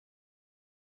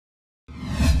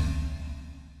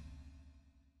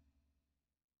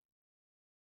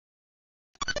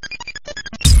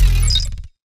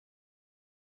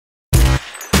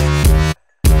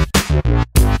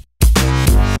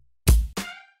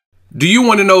Do you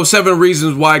want to know 7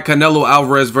 reasons why Canelo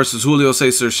Alvarez versus Julio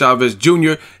Cesar Chavez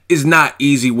Jr. is not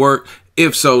easy work?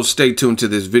 If so, stay tuned to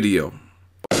this video.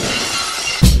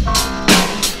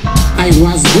 I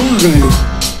was born.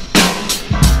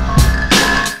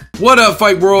 What up,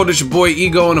 fight world? It's your boy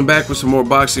Ego, and I'm back with some more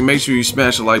boxing. Make sure you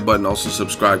smash the like button, also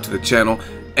subscribe to the channel.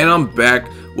 And I'm back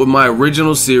with my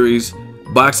original series,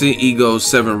 Boxingego's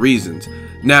 7 Reasons.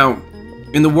 Now,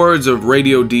 in the words of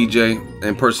radio DJ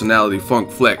and personality Funk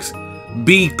Flex,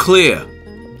 be clear.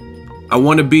 I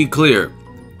want to be clear.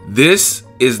 This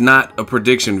is not a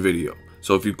prediction video.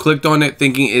 So if you clicked on it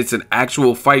thinking it's an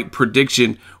actual fight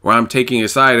prediction where I'm taking a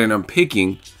side and I'm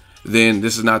picking, then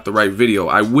this is not the right video.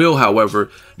 I will, however,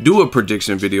 do a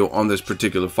prediction video on this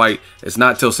particular fight. It's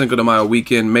not till Cinco de Mayo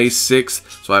weekend, May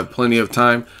 6th, so I have plenty of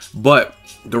time. But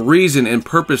the reason and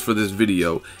purpose for this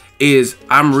video is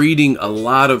I'm reading a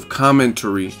lot of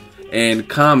commentary and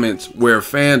comments where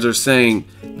fans are saying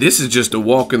this is just a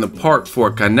walk in the park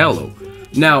for Canelo.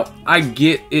 Now, I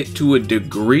get it to a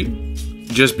degree,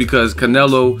 just because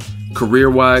Canelo,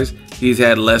 career-wise, he's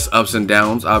had less ups and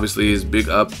downs. Obviously, his big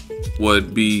up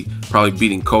would be probably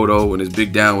beating Cotto, and his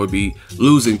big down would be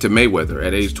losing to Mayweather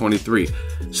at age 23.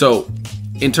 So,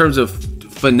 in terms of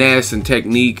finesse and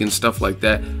technique and stuff like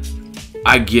that,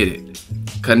 I get it.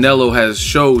 Canelo has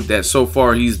showed that so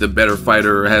far he's the better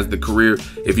fighter, or has the career.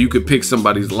 If you could pick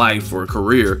somebody's life or a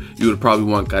career, you would probably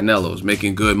want Canelo's.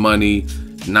 Making good money,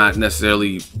 not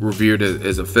necessarily revered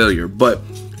as a failure. But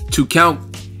to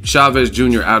count Chavez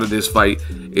Jr. out of this fight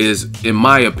is, in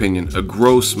my opinion, a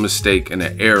gross mistake and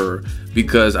an error,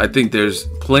 because I think there's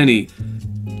plenty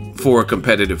for a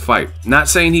competitive fight. Not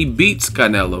saying he beats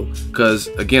Canelo, because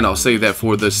again, I'll say that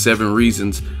for the 7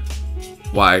 reasons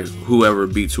why whoever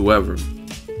beats whoever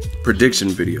prediction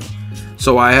video.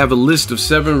 So I have a list of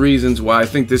 7 reasons why I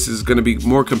think this is going to be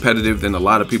more competitive than a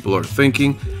lot of people are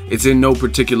thinking. It's in no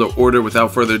particular order.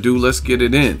 Without further ado, let's get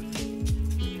it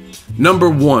in.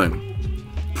 Number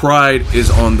 1, pride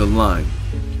is on the line.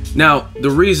 Now,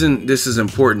 the reason this is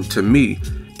important to me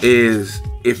is,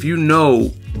 if you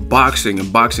know boxing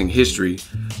and boxing history,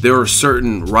 there are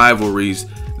certain rivalries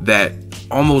that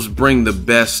almost bring the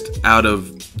best out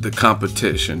of the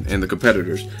competition and the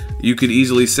competitors. You could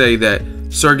easily say that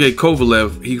Sergey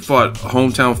Kovalev, he fought a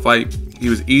hometown fight. He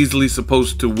was easily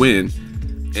supposed to win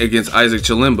against Isaac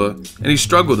Chilemba, and he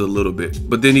struggled a little bit.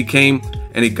 But then he came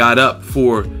and he got up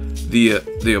for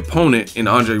the opponent in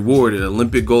Andre Ward, an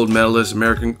Olympic gold medalist,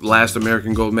 last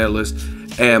American gold medalist,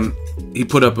 and he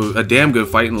put up a damn good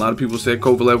fight, and a lot of people said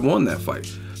Kovalev won that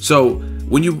fight. So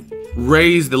when you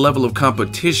raise the level of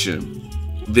competition,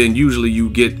 then usually you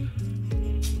get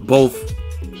both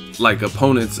like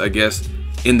opponents, I guess,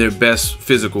 in their best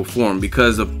physical form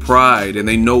because of pride, and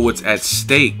they know what's at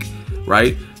stake,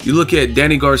 right? You look at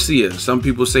Danny Garcia. Some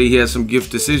people say he has some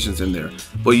gift decisions in there,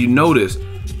 but you notice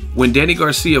when Danny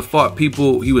Garcia fought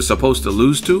people he was supposed to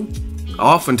lose to,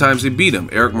 oftentimes he beat him.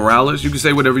 Eric Morales, you can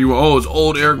say whatever you want. Oh, it's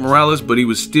old Eric Morales, but he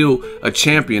was still a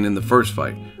champion in the first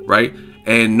fight, right?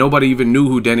 And nobody even knew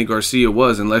who Danny Garcia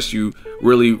was unless you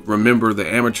really remember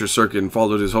the amateur circuit and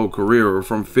followed his whole career, or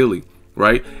from Philly,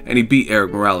 right? And he beat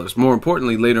Eric Morales. More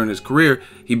importantly, later in his career,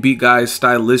 he beat guys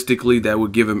stylistically that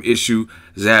would give him issue.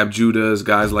 Zab Judas,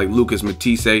 guys like Lucas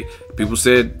Matisse. People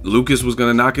said Lucas was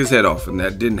going to knock his head off, and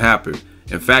that didn't happen.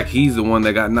 In fact, he's the one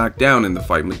that got knocked down in the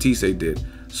fight. Matisse did.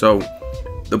 So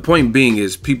the point being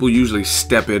is, people usually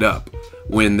step it up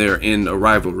when they're in a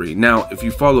rivalry. Now, if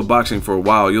you follow boxing for a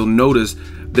while, you'll notice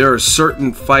there are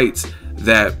certain fights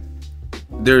that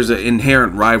there's an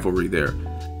inherent rivalry there.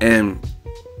 And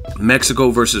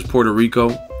Mexico versus Puerto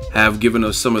Rico have given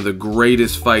us some of the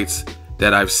greatest fights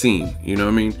that I've seen. You know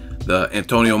what I mean? The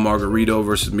Antonio Margarito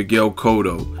versus Miguel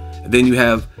Cotto. Then you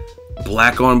have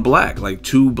black on black, like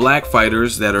 2 black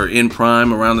fighters that are in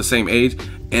prime around the same age.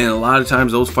 And a lot of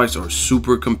times those fights are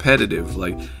super competitive.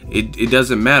 Like it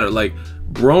doesn't matter. Like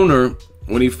Broner,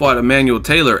 when he fought Emmanuel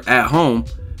Taylor at home,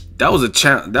 that was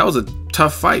a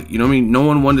tough fight. You know what I mean? No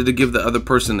one wanted to give the other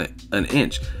person an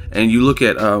inch. And you look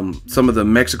at some of the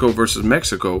Mexico versus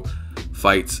Mexico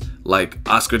fights, like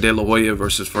Oscar De La Hoya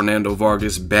versus Fernando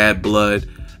Vargas, Bad Blood,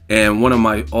 and one of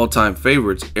my all-time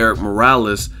favorites, Eric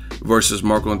Morales versus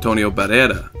Marco Antonio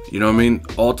Barrera. You know what I mean?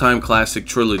 All-time classic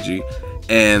trilogy.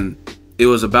 And it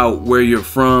was about where you're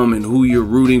from and who you're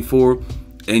rooting for.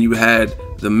 And you had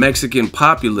the Mexican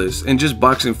populace and just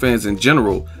boxing fans in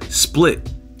general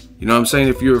split. You know what I'm saying?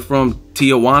 If you're from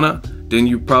Tijuana, then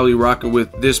you're probably rocking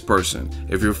with this person.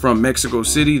 If you're from Mexico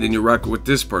City, then you're rocking with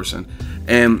this person.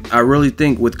 And I really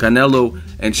think with Canelo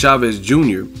and Chavez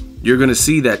Jr., you're going to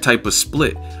see that type of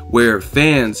split where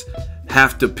fans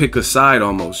have to pick a side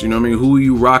almost. You know what I mean? Who are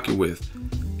you rocking with?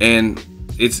 And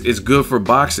it's good for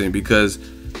boxing, because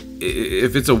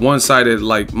if it's a one-sided,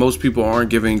 like, most people aren't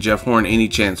giving Jeff Horn any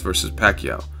chance versus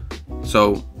Pacquiao.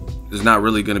 So there's not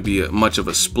really going to be much of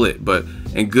a split. But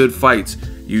in good fights,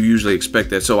 you usually expect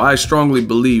that. So I strongly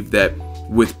believe that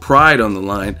with Pride on the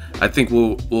line, I think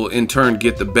we'll in turn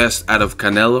get the best out of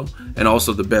Canelo and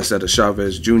also the best out of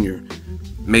Chavez Jr.,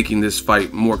 making this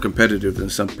fight more competitive than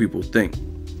some people think.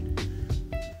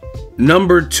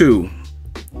 Number 2,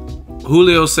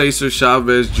 Julio Cesar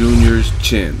Chavez Jr.'s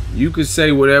chin. You could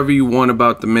say whatever you want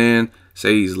about the man.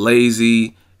 Say he's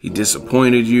lazy, he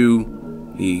disappointed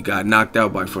you, he got knocked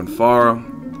out by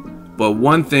Fonfara. But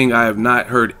one thing I have not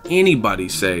heard anybody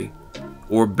say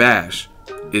or bash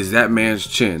is that man's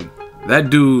chin. That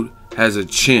dude has a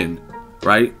chin,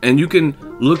 right? And you can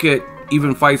look at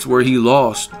even fights where he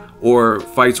lost or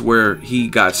fights where he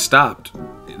got stopped.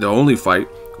 The only fight,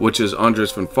 which is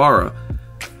Andres Fonfara.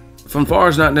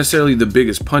 Fonfara's not necessarily the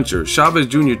biggest puncher. Chavez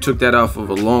Jr. took that off of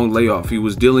a long layoff. He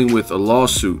was dealing with a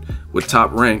lawsuit with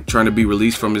Top Rank, trying to be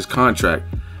released from his contract.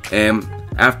 And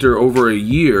after over a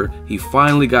year, he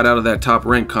finally got out of that Top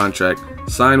Rank contract,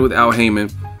 signed with Al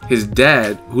Heyman. His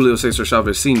dad, Julio Cesar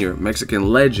Chavez Sr., Mexican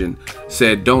legend,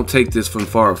 said, don't take this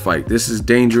Fonfara fight. This is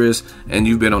dangerous, and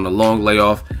you've been on a long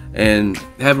layoff and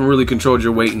haven't really controlled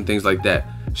your weight and things like that.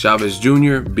 Chavez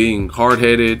Jr., being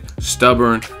hard-headed,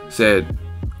 stubborn, said,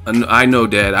 I know,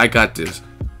 Dad, I got this.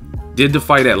 Did the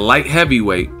fight at light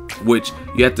heavyweight, which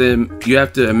you have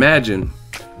to imagine,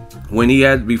 when he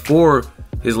had, before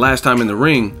his last time in the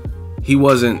ring, he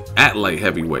wasn't at light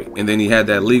heavyweight, and then he had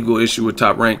that legal issue with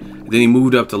Top Rank. Then he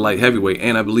moved up to light heavyweight,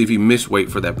 and I believe he missed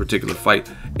weight for that particular fight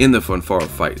in the Fonfara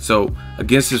fight. So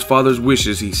against his father's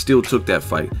wishes, he still took that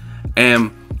fight.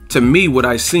 And to me, what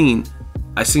I seen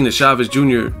a Chavez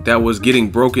Jr. that was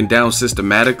getting broken down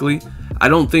systematically. I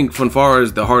don't think Fonfara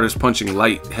is the hardest punching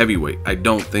light heavyweight. I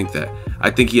don't think that. I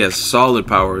think he has solid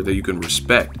power that you can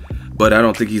respect, but I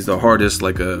don't think he's the hardest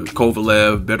like a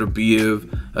Kovalev,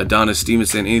 Beterbiev, Adonis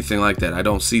Stevenson, anything like that. I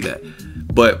don't see that.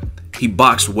 But he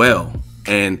boxed well,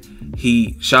 and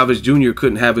Chavez Jr.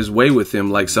 couldn't have his way with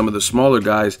him like some of the smaller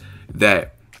guys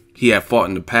that he had fought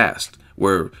in the past,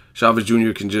 where Chavez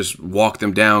Jr. can just walk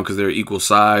them down because they're equal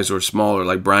size or smaller,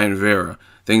 like Brian Vera,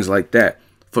 things like that.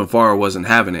 Fonfara wasn't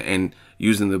having it, and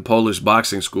using the Polish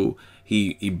boxing school,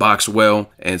 he boxed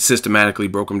well and systematically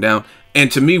broke him down.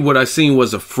 And to me, what I seen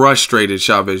was a frustrated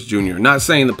Chavez Jr. Not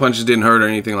saying the punches didn't hurt or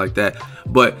anything like that,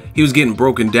 but he was getting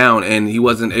broken down, and he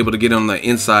wasn't able to get on the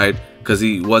inside because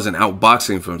he wasn't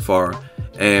outboxing Fonfara.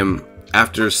 And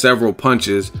after several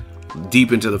punches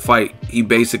deep into the fight, he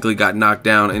basically got knocked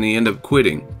down, and he ended up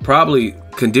quitting. Probably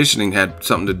conditioning had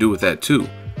something to do with that too,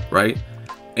 right?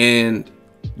 And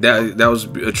that was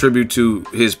a tribute to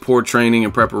his poor training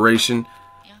and preparation,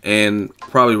 and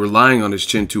probably relying on his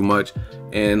chin too much,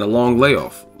 and a long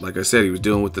layoff. Like I said, he was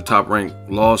dealing with the Top Rank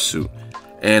lawsuit,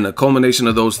 and a culmination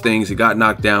of those things, he got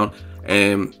knocked down,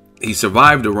 and he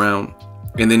survived a round,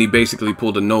 and then he basically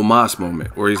pulled a no mas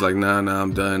moment where he's like, nah,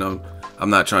 I'm done. I'm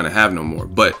not trying to have no more.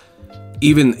 But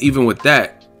even with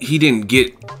that, he didn't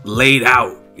get laid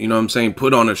out, you know what I'm saying,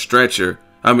 put on a stretcher.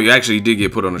 I mean, actually, he did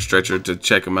get put on a stretcher to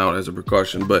check him out as a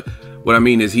precaution. But what I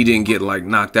mean is he didn't get like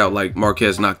knocked out like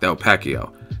Marquez knocked out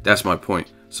Pacquiao. That's my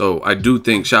point. So I do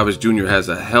think Chavez Jr. has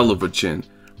a hell of a chin,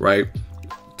 right?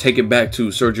 Take it back to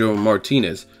Sergio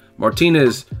Martinez.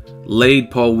 Martinez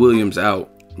laid Paul Williams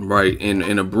out, right,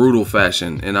 in a brutal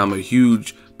fashion. And I'm a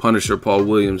huge Punisher Paul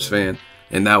Williams fan,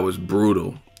 and that was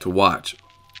brutal to watch.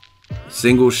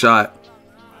 Single shot,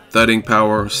 thudding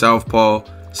power, southpaw,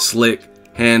 slick,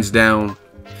 hands down,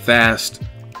 fast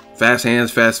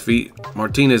hands, fast feet.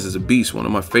 Martinez is a beast, one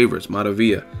of my favorites,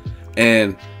 Maravilla.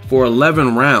 And for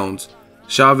 11 rounds,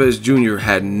 Chavez Jr.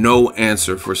 had no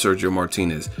answer for Sergio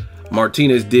Martinez.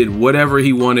 Martinez did whatever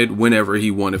he wanted, whenever he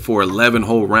wanted, for 11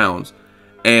 whole rounds.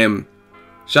 And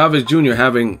Chavez Jr.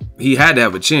 he had to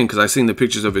have a chin, because I seen the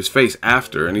pictures of his face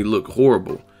after, and he looked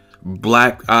horrible.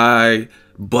 Black eye,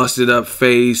 busted up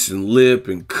face and lip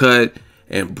and cut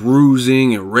and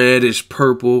bruising and reddish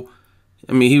purple.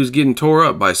 I mean, he was getting tore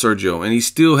up by Sergio, and he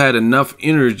still had enough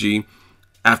energy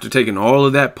after taking all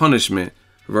of that punishment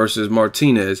versus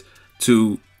Martinez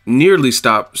to nearly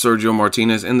stop Sergio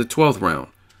Martinez in the 12th round,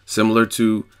 similar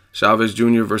to Chavez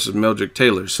Jr. versus Meldrick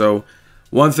Taylor. So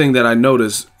one thing that I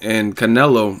noticed, and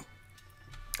Canelo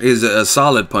is a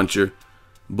solid puncher,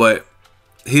 but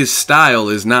his style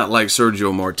is not like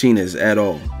Sergio Martinez at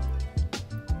all.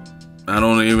 I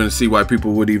don't even see why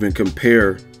people would even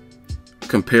compare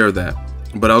that.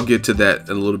 But I'll get to that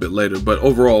a little bit later. But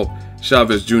overall,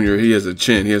 Chavez Jr., he has a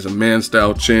chin. He has a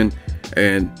man-style chin.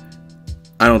 And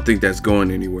I don't think that's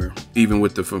going anywhere, even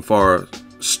with the Fanfara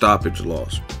stoppage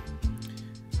loss.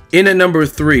 In at number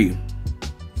 3,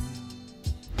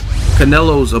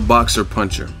 Canelo's a boxer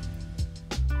puncher.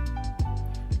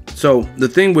 So the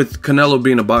thing with Canelo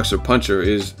being a boxer puncher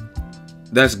is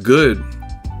that's good,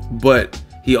 but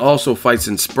he also fights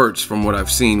in spurts from what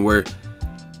I've seen, where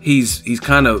he's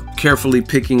kind of carefully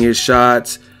picking his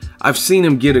shots. I've seen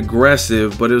him get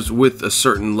aggressive, but it was with a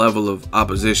certain level of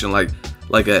opposition, like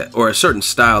a certain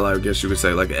style, I guess you could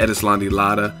say, like Edeslandi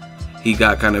Lara. He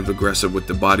got kind of aggressive with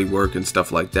the body work and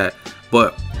stuff like that.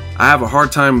 But I have a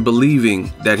hard time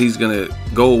believing that he's gonna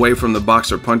go away from the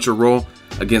boxer puncher role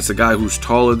against a guy who's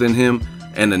taller than him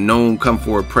and a known come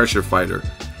forward pressure fighter.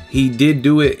 He did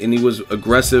do it, and he was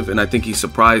aggressive, and I think he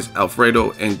surprised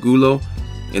Alfredo Angulo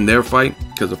in their fight,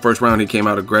 because the first round he came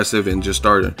out aggressive and just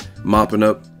started mopping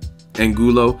up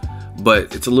Angulo.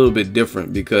 But it's a little bit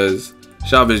different because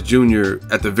Chavez Jr.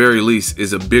 at the very least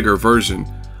is a bigger version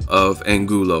of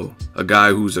Angulo, a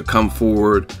guy who's a come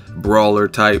forward brawler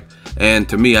type. And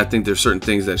to me, I think there's certain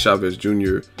things that Chavez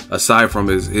Jr., aside from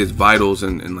his vitals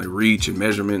and like reach and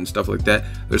measurement and stuff like that,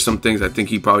 there's some things I think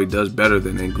he probably does better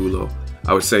than Angulo.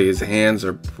 I would say his hands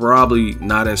are probably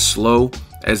not as slow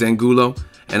as Angulo,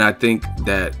 and I think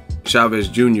that Chavez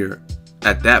Jr.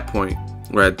 at that point,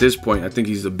 or at this point, I think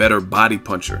he's a better body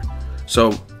puncher.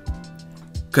 So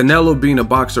Canelo being a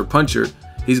boxer puncher,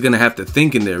 he's gonna have to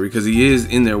think in there because he is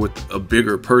in there with a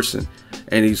bigger person,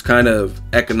 and he's kind of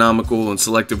economical and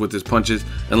selective with his punches,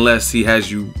 unless he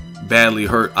has you badly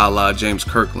hurt, a la James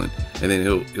Kirkland, and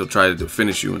then he'll try to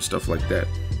finish you and stuff like that.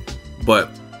 But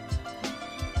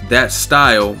that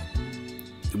style,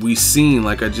 we've seen,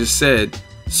 like I just said,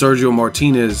 Sergio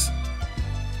Martinez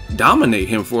dominate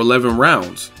him for 11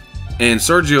 rounds. And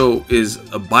Sergio is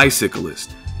a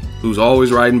bicyclist who's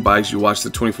always riding bikes. You watch the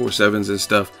 24/7s and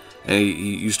stuff, and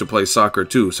he used to play soccer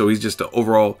too. So he's just an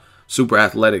overall super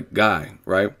athletic guy,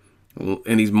 right?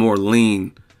 And he's more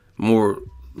lean, more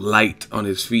light on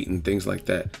his feet and things like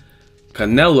that.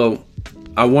 Canelo,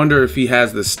 I wonder if he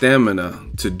has the stamina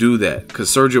to do that, because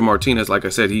Sergio Martinez, like I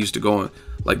said, he used to go on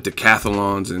like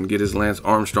decathlons and get his Lance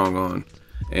Armstrong on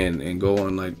and go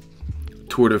on like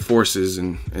tour de forces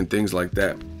and things like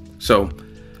that. So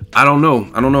I don't know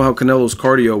how Canelo's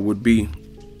cardio would be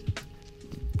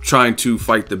trying to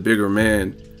fight the bigger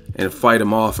man and fight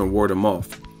him off and ward him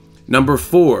off. Number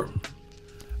 4,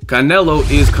 Canelo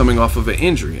is coming off of an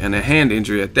injury, and a hand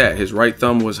injury at that. His right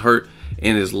thumb was hurt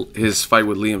in his fight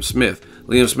with Liam Smith.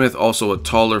 Liam Smith, also a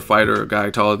taller fighter, a guy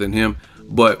taller than him,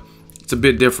 but it's a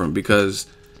bit different because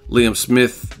Liam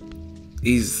Smith,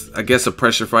 he's, I guess, a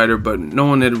pressure fighter, but no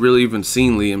one had really even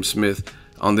seen Liam Smith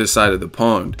on this side of the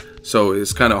pond. So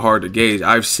it's kind of hard to gauge.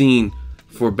 I've seen,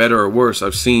 for better or worse,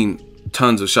 I've seen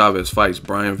tons of Chavez fights.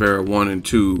 Brian Vera 1 and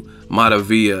 2,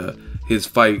 Matavia, his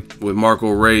fight with Marco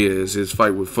Reyes, his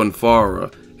fight with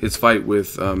Fanfara, his fight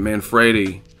with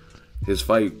Manfredi, his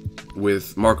fight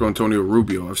with Marco Antonio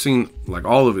Rubio. I've seen like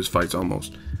all of his fights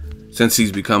almost since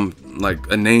he's become like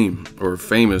a name or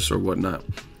famous or whatnot.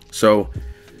 So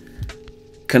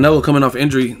Canelo coming off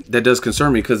injury, that does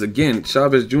concern me, because again,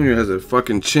 Chavez Jr. has a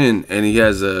fucking chin and he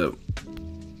has a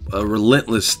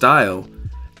relentless style.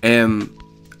 And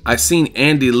I seen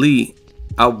Andy Lee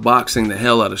outboxing the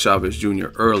hell out of Chavez Jr.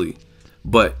 early,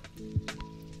 but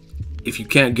if you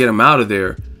can't get him out of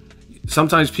there,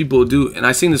 sometimes people do, and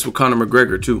I seen this with Conor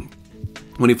McGregor too,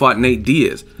 when he fought Nate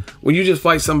Diaz. When you just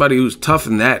fight somebody who's tough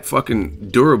and that fucking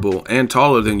durable and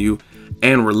taller than you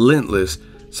and relentless,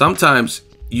 sometimes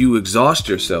you exhaust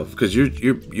yourself because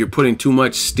you're putting too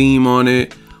much steam on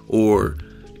it, or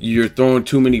you're throwing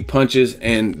too many punches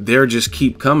and they're just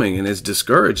keep coming, and it's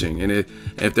discouraging. And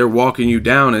if they're walking you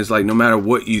down, it's like no matter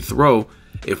what you throw,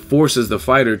 it forces the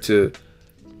fighter to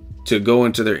go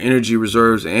into their energy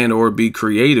reserves and or be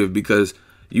creative, because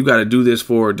you got to do this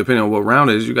for, depending on what round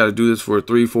it is, you got to do this for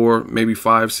 3, 4, maybe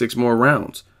 5, 6 more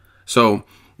rounds. So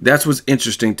that's what's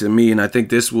interesting to me, and I think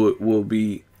this will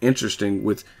be interesting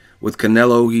with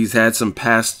Canelo. He's had some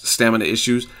past stamina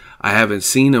issues. I haven't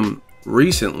seen him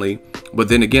recently, but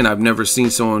then again, I've never seen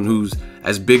someone who's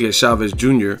as big as Chavez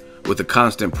Jr. with the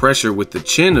constant pressure with the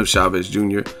chin of Chavez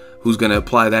Jr. who's going to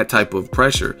apply that type of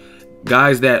pressure.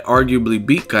 Guys that arguably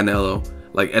beat Canelo,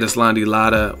 like Edeslandi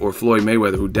Lara or Floyd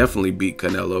Mayweather, who definitely beat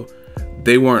Canelo,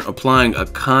 they weren't applying a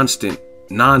constant,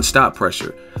 non-stop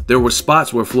pressure. There were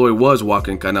spots where Floyd was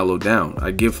walking Canelo down.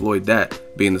 I give Floyd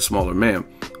that, being the smaller man.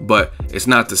 But it's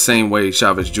not the same way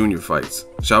Chavez Jr. fights.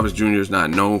 Chavez Jr. is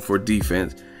not known for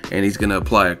defense, and he's going to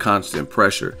apply a constant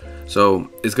pressure. So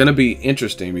it's going to be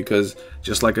interesting because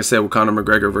just like I said with Conor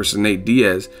McGregor versus Nate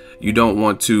Diaz, you don't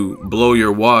want to blow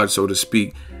your wad, so to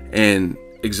speak, and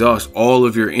exhaust all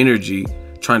of your energy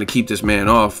trying to keep this man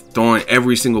off, throwing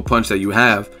every single punch that you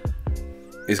have.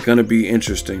 It's going to be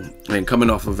interesting. And coming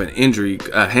off of an injury,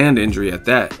 a hand injury at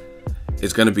that,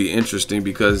 it's going to be interesting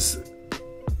because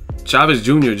Chavez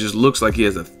Jr. just looks like he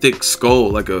has a thick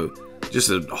skull, like just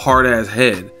a hard ass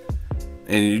head.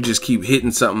 And you just keep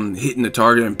hitting something, hitting the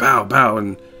target, and bow, bow,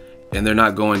 and they're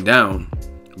not going down,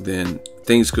 then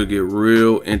things could get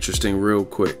real interesting real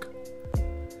quick.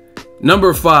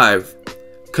 Number 5,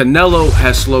 Canelo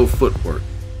has slow footwork.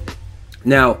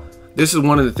 Now, this is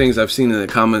one of the things I've seen in the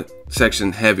comment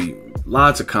section heavy.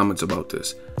 Lots of comments about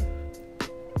this.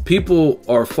 People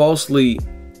are falsely,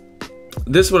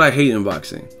 this is what I hate in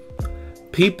boxing.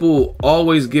 People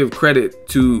always give credit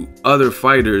to other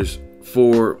fighters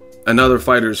for another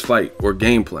fighter's fight or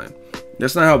game plan.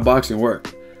 That's not how boxing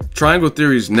works. Triangle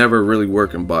theories never really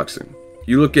work in boxing.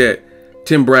 You look at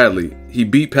Tim Bradley. He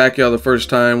beat Pacquiao the first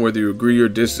time, whether you agree or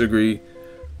disagree,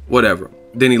 whatever.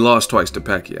 Then he lost twice to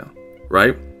Pacquiao,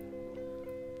 right?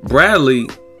 Bradley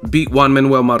beat Juan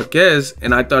Manuel Marquez,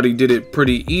 and I thought he did it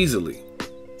pretty easily,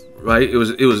 right? It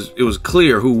was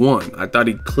clear who won. I thought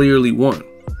he clearly won,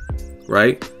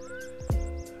 right?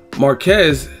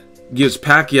 Marquez gives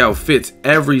Pacquiao fits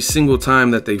every single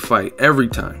time that they fight, every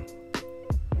time.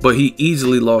 But he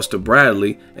easily lost to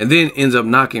Bradley and then ends up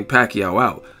knocking Pacquiao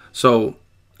out. So,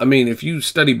 I mean, if you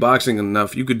study boxing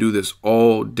enough, you could do this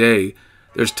all day.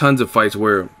 There's tons of fights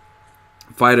where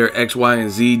fighter X, Y,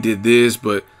 and Z did this,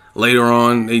 but later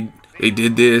on they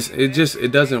did this.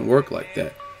 It doesn't work like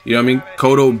that. You know what I mean?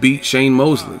 Cotto beat Shane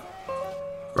Mosley,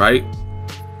 right?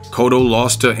 Cotto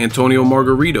lost to Antonio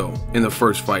Margarito in the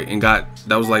first fight and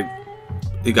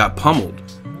it got pummeled.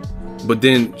 But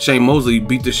then Shane Mosley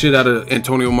beat the shit out of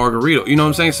Antonio Margarito. You know what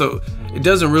I'm saying? So it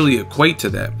doesn't really equate to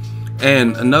that.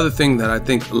 And another thing that I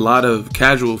think a lot of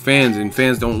casual fans and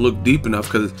fans don't look deep enough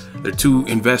because they're too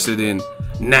invested in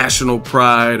national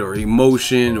pride or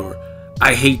emotion or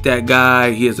I hate that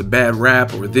guy, he has a bad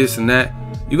rap or this and that.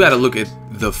 You got to look at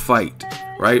the fight,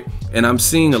 right? And I'm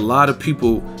seeing a lot of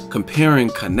people comparing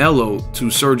Canelo to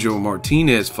Sergio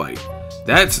Martinez fight.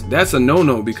 That's a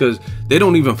no-no because they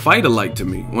don't even fight alike to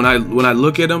me. When I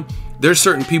look at them, there's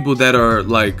certain people that are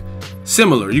like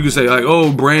similar. You could say like,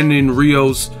 oh, Brandon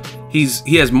Rios,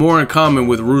 he has more in common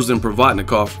with Ruslan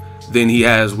Provodnikov than he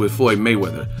has with Floyd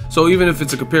Mayweather. So even if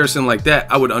it's a comparison like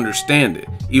that, I would understand it,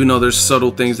 even though there's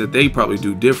subtle things that they probably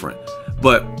do different.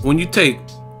 But when you take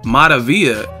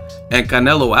Maravilla and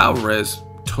Canelo Alvarez,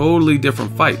 totally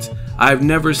different fights. I've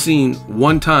never seen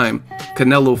one time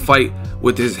Canelo fight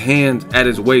with his hand at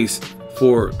his waist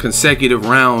for consecutive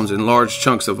rounds and large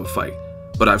chunks of a fight.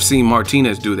 But I've seen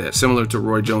Martinez do that, similar to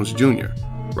Roy Jones Jr.,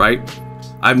 right?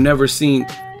 I've never seen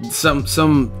some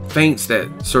feints that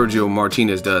Sergio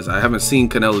Martinez does. I haven't seen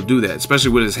Canelo do that,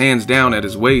 especially with his hands down at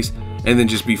his waist and then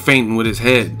just be feinting with his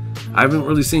head. I haven't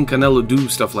really seen Canelo do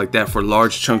stuff like that for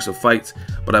large chunks of fights,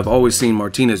 but I've always seen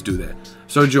Martinez do that.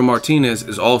 Sergio Martinez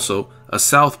is also a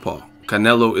southpaw.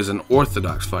 Canelo is an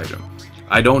orthodox fighter.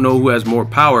 I don't know who has more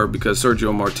power because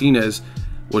Sergio Martinez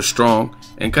was strong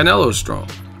and Canelo's strong.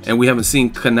 And we haven't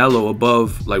seen Canelo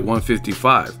above like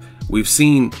 155. We've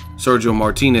seen Sergio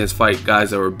Martinez fight guys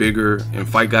that were bigger and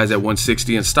fight guys at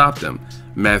 160 and stop them.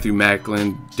 Matthew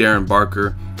Macklin, Darren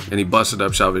Barker, and he busted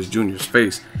up Chavez Jr.'s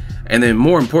face. And then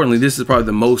more importantly, this is probably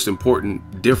the most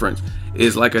important difference,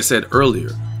 is like I said earlier,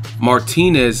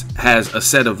 Martinez has a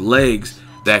set of legs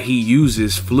that he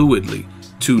uses fluidly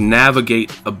to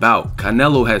navigate about.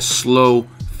 Canelo has slow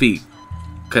feet.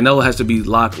 Canelo has to be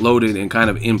locked, loaded, and kind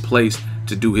of in place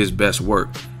to do his best work.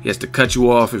 He has to cut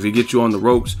you off. If he gets you on the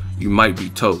ropes, you might be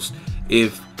toast.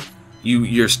 If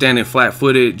you're standing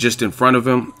flat-footed just in front of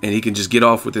him and he can just get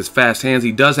off with his fast hands,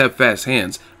 he does have fast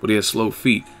hands, but he has slow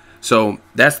feet. So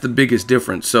that's the biggest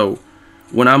difference. So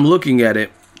when I'm looking at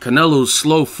it, Canelo's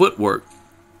slow footwork,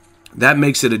 that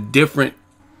makes it a different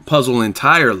puzzle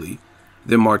entirely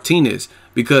than Martinez,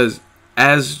 because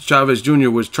as Chavez Jr.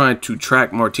 was trying to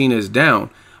track Martinez down,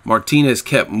 Martinez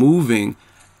kept moving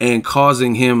and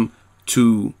causing him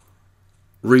to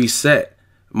reset.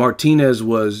 Martinez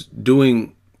was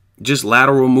doing just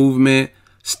lateral movement,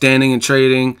 standing and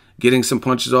trading, getting some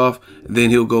punches off. Then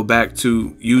he'll go back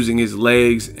to using his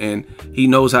legs, and he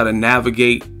knows how to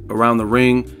navigate around the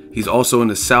ring. He's also in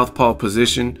the southpaw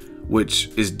position, which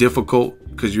is difficult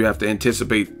because you have to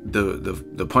anticipate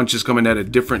the punches coming at a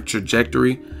different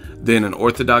trajectory than an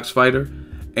orthodox fighter.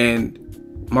 And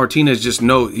Martinez just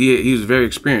knows, he was very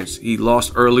experienced. He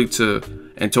lost early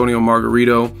to Antonio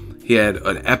Margarito. He had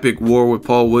an epic war with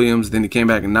Paul Williams. Then he came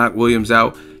back and knocked Williams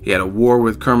out. He had a war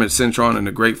with Kermit Cintron in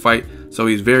a great fight. So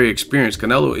he's very experienced.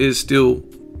 Canelo is still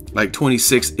like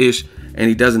 26-ish, and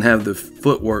he doesn't have the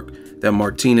footwork that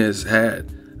Martinez had.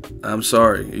 I'm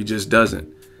sorry, he just doesn't.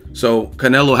 So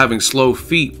Canelo having slow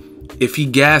feet, if he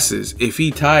gasses, if he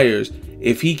tires,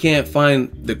 if he can't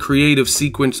find the creative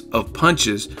sequence of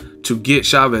punches to get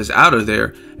Chavez out of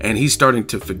there, and he's starting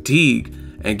to fatigue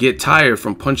and get tired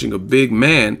from punching a big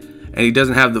man, and he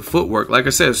doesn't have the footwork. Like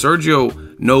I said,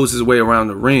 Sergio knows his way around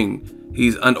the ring.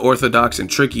 He's unorthodox and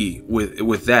tricky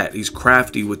with that. He's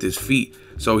crafty with his feet.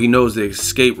 So he knows the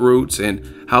escape routes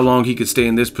and how long he could stay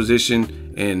in this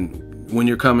position and when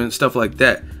you're coming, stuff like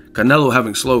that. Canelo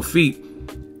having slow feet,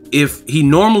 if he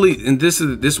normally, and this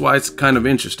is why it's kind of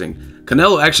interesting,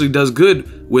 Canelo actually does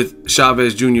good with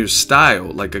Chavez Jr.'s style,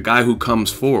 like a guy who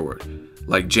comes forward,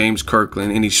 like James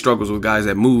Kirkland, and he struggles with guys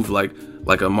that move, like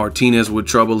a Martinez would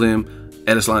trouble him,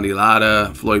 Erislandy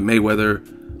Lara, Floyd Mayweather,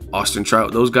 Austin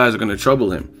Trout. Those guys are going to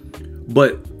trouble him.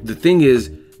 But the thing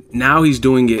is, now he's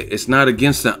doing it. It's not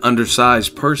against an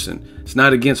undersized person. It's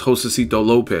not against Josecito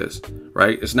Lopez,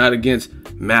 right? It's not against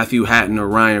Matthew Hatton or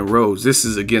Ryan Rhodes. This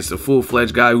is against a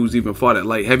full-fledged guy who's even fought at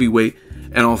light heavyweight.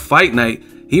 And on fight night,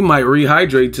 he might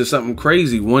rehydrate to something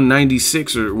crazy,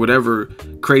 196 or whatever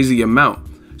crazy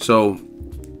amount. So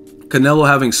Canelo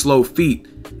having slow feet,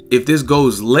 if this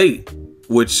goes late,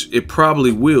 which it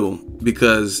probably will,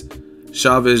 because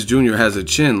Chavez Jr. has a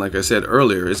chin, like I said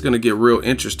earlier, it's going to get real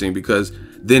interesting, because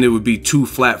then it would be two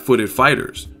flat-footed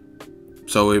fighters.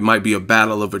 So it might be a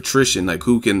battle of attrition, like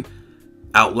who can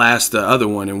outlast the other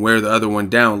one and wear the other one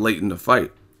down late in the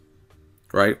fight,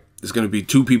 right? It's going to be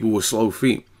two people with slow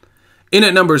feet. In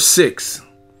at number 6,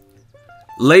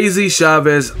 lazy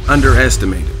Chavez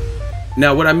underestimated.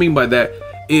 Now, what I mean by that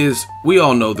is we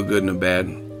all know the good and the bad.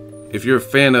 If you're a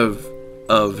fan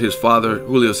of his father,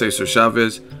 Julio Cesar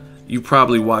Chavez, you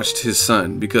probably watched his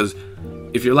son, because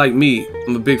if you're like me,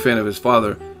 I'm a big fan of his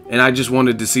father, and I just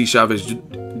wanted to see Chavez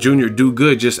Jr. do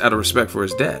good just out of respect for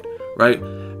his dad, right?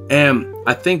 And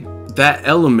I think that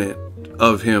element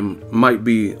of him might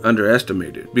be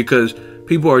underestimated, because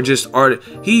people are just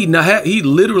he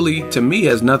literally, to me,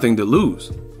 has nothing to lose.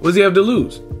 What does he have to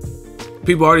lose?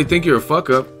 People already think you're a fuck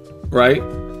up, right?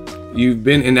 You've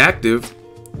been inactive.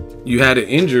 You had an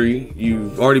injury.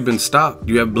 You've already been stopped.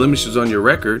 You have blemishes on your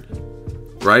record,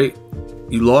 right?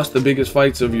 You lost the biggest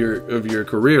fights of your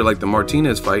career, like the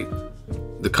Martinez fight,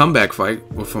 the comeback fight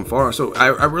from far. So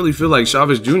I really feel like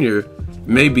Chavez Jr.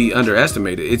 may be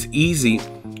underestimated. It's easy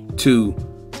to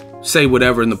say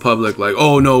whatever in the public, like,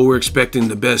 oh no, we're expecting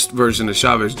the best version of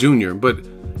Chavez Jr. But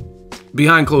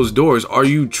behind closed doors, are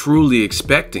you truly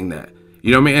expecting that?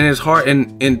 You know what I mean? And it's hard,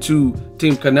 and to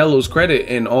Team Canelo's credit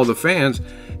and all the fans,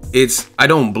 I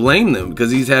don't blame them,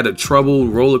 because he's had a troubled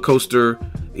roller coaster,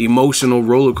 emotional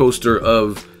roller coaster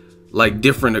of like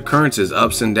different occurrences,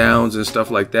 ups and downs and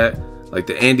stuff like that. Like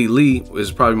the Andy Lee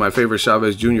is probably my favorite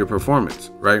Chavez Jr.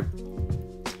 performance, right?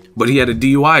 But he had a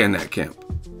DUI in that camp,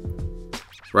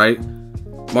 right?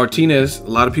 Martinez, a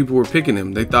lot of people were picking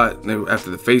him. They thought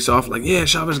after the face-off, like, yeah,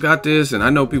 Chavez got this. And I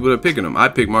know people that are picking him. I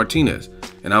picked Martinez,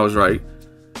 and I was right,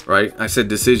 right? I said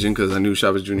decision because I knew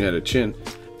Chavez Jr. had a chin.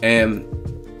 And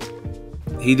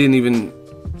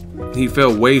he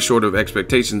fell way short of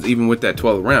expectations, even with that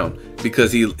 12th round,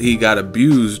 because he got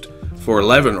abused for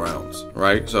 11 rounds,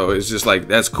 right? So it's just like,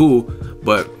 that's cool,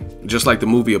 but just like the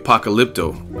movie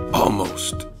Apocalypto,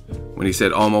 almost. When he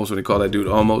said almost, when he called that dude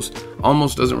almost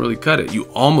doesn't really cut it. You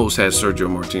almost had Sergio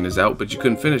Martinez out, but you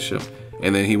couldn't finish him.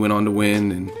 And then he went on to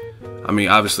win. And I mean,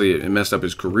 obviously it messed up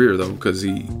his career though, because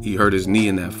he hurt his knee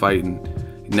in that fight, and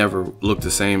he never looked the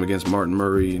same against Martin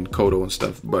Murray and Cotto and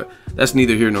stuff. But that's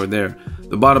neither here nor there.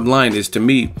 The bottom line is, to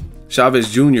me,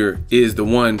 Chavez Jr. is the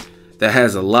one that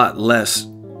has a lot less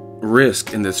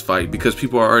risk in this fight, because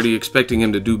people are already expecting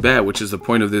him to do bad, which is the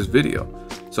point of this video.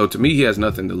 So to me, he has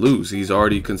nothing to lose. He's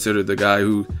already considered the guy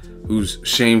who's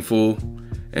shameful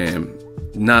and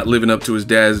not living up to his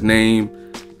dad's name,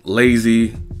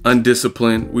 lazy,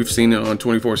 undisciplined. We've seen it on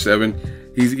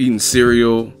 24/7. He's eating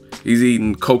cereal. He's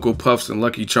eating Cocoa Puffs and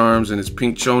Lucky Charms and his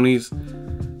pink chonies.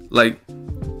 Like,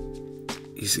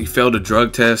 he failed a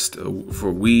drug test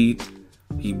for weed.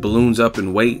 He balloons up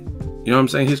in weight. You know what I'm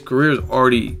saying? His career is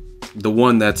already the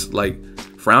one that's like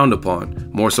frowned upon,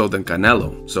 more so than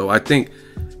Canelo. So I think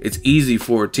it's easy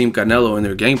for Team Canelo and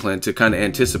their game plan to kind of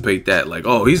anticipate that, like,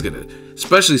 oh, he's gonna,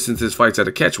 especially since his fight's at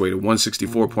a catch weight of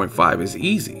 164.5, is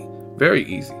easy, very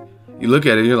easy. You look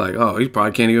at it and you're like, oh, he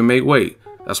probably can't even make weight.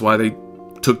 That's why they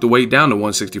took the weight down to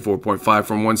 164.5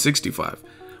 from 165.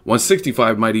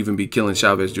 165 might even be killing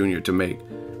Chavez Jr. to make,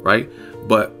 right?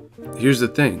 But here's the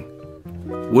thing.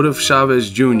 What if Chavez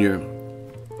Jr.,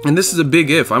 and this is a big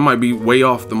if, I might be way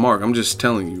off the mark, I'm just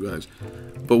telling you guys,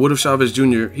 but what if Chavez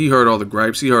Jr., he heard all the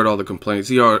gripes, he heard all the complaints,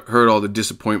 he heard all the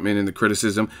disappointment and the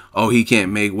criticism. Oh, he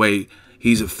can't make weight,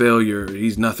 he's a failure,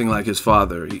 he's nothing like his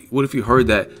father. What if he heard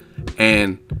that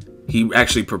and he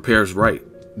actually prepares right?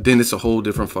 Then it's a whole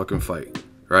different fucking fight,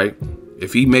 right?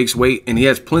 If he makes weight, and he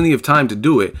has plenty of time to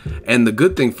do it, and the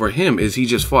good thing for him is he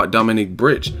just fought Dominic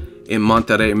Britch in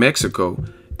Monterrey, Mexico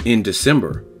in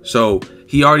December. So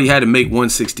he already had to make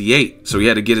 168, so he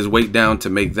had to get his weight down to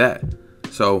make that.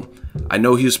 So I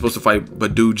know he was supposed to fight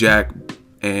Badou Jack,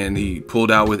 and he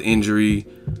pulled out with injury,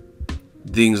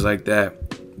 things like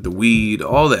that, the weed,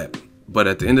 all that. But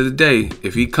at the end of the day,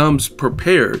 if he comes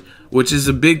prepared, which is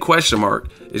a big question mark,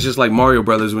 it's just like Mario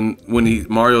Brothers when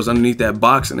Mario's underneath that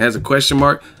box and has a question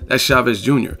mark, that's Chavez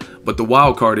Jr. But the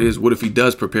wild card is, what if he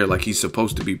does prepare like he's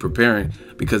supposed to be preparing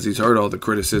because he's heard all the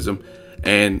criticism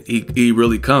and he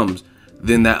really comes?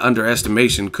 Then that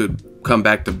underestimation could come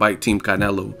back to bite Team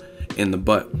Canelo in the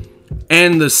butt.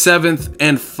 And the 7th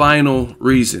and final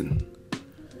reason,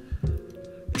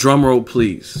 drumroll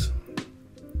please,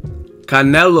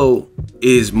 Canelo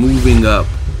is moving up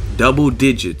double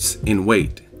digits in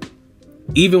weight.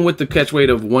 Even with the catch weight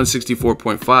of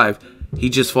 164.5, he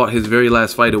just fought his very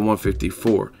last fight at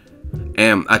 154.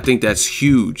 And I think that's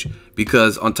huge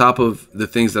because on top of the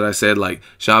things that I said, like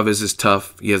Chavez is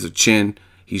tough, he has a chin,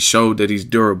 he showed that he's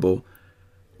durable.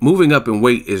 Moving up in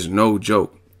weight is no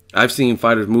joke. I've seen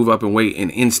fighters move up in weight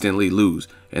and instantly lose,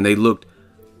 and they looked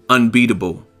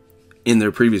unbeatable in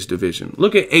their previous division.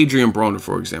 Look at Adrian Broner,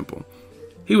 for example.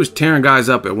 He was tearing guys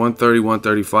up at 130,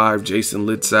 135. Jason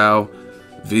Litzau,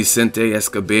 Vicente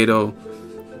Escobedo.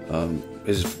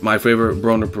 My favorite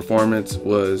Broner performance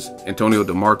was Antonio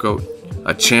DeMarco,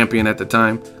 a champion at the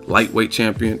time, lightweight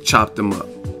champion, chopped him up.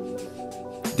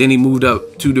 Then he moved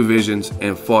up 2 divisions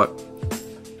and fought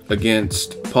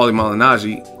against Paulie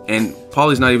Malignaggi, and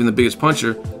Paulie's not even the biggest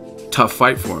puncher. Tough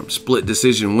fight for him, split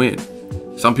decision win.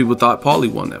 Some people thought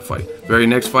Paulie won that fight. Very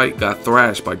next fight got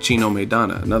thrashed by Chino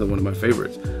Maidana, another one of my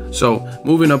favorites. So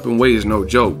moving up in weight is no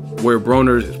joke. Where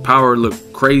Broner's power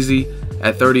looked crazy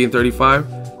at 30 and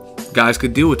 35, guys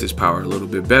could deal with his power a little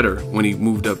bit better when he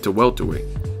moved up to welterweight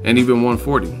and even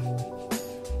 140.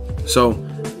 So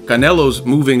Canelo's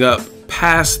moving up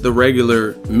past the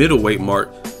regular middleweight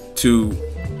mark to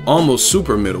almost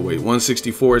super middleweight.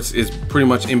 164 is pretty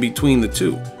much in between the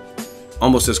two,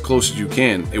 almost as close as you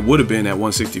can. It would have been at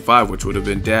 165, which would have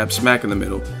been dab smack in the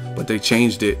middle, but they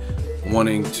changed it,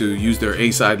 wanting to use their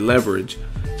A-side leverage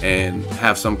and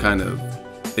have some kind of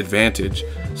advantage.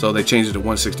 So they changed it to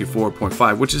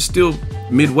 164.5, which is still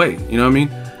midway, you know what I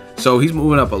mean? So he's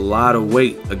moving up a lot of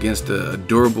weight against a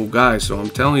durable guy. So I'm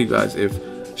telling you guys, if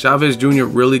Chavez Jr.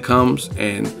 really comes,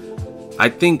 and I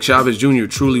think Chavez Jr.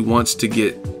 truly wants to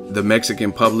get the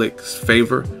Mexican public's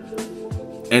favor,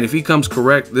 and if he comes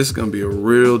correct, this is going to be a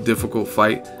real difficult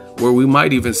fight where we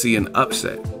might even see an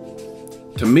upset.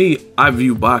 To me, I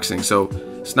view boxing, so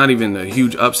it's not even a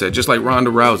huge upset. Just like Ronda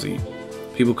Rousey,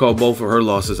 people call both of her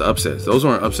losses upsets. Those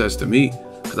weren't upsets to me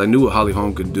because I knew what Holly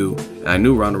Holm could do, and I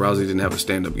knew Ronda Rousey didn't have a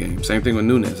stand-up game. Same thing with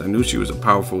Nunes. I knew she was a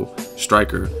powerful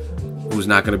striker who was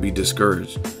not going to be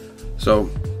discouraged. So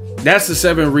that's the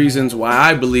 7 reasons why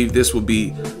I believe this will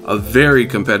be a very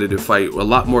competitive fight, a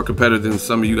lot more competitive than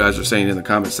some of you guys are saying in the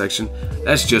comment section.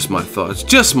 That's just my thoughts.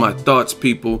 Just my thoughts,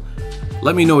 people.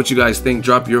 Let me know what you guys think.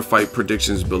 Drop your fight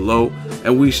predictions below,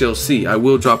 and we shall see. I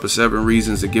will drop a 7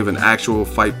 reasons to give an actual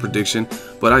fight prediction,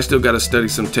 but I still got to study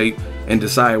some tape and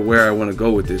decide where I want to go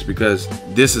with this, because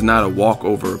this is not a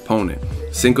walkover opponent.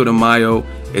 Cinco de Mayo,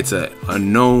 it's a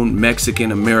known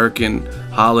Mexican-American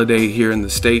holiday here in the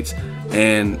States,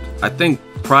 and I think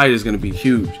pride is going to be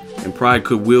huge, and pride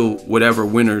could will whatever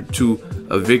winner to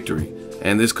a victory.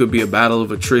 And this could be a battle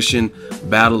of attrition,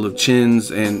 battle of chins,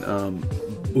 and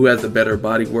who has the better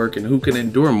body work and who can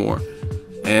endure more.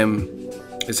 And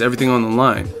it's everything on the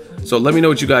line. So let me know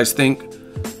what you guys think.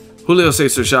 Julio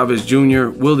Cesar Chavez Jr.,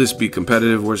 will this be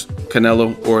competitive with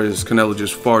Canelo, or is Canelo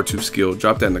just far too skilled?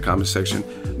 Drop that in the comment section.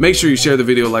 Make sure you share the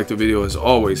video, like the video as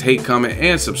always, hate, comment,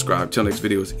 and subscribe. Till next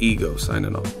video, is Ego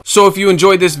signing off. So if you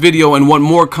enjoyed this video and want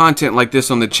more content like this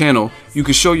on the channel, you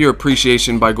can show your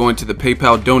appreciation by going to the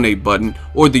PayPal donate button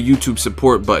or the YouTube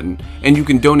support button, and you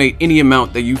can donate any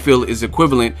amount that you feel is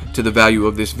equivalent to the value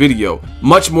of this video.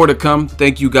 Much more to come.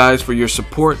 Thank you guys for your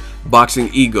support.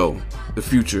 Boxingego, the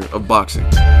future of boxing.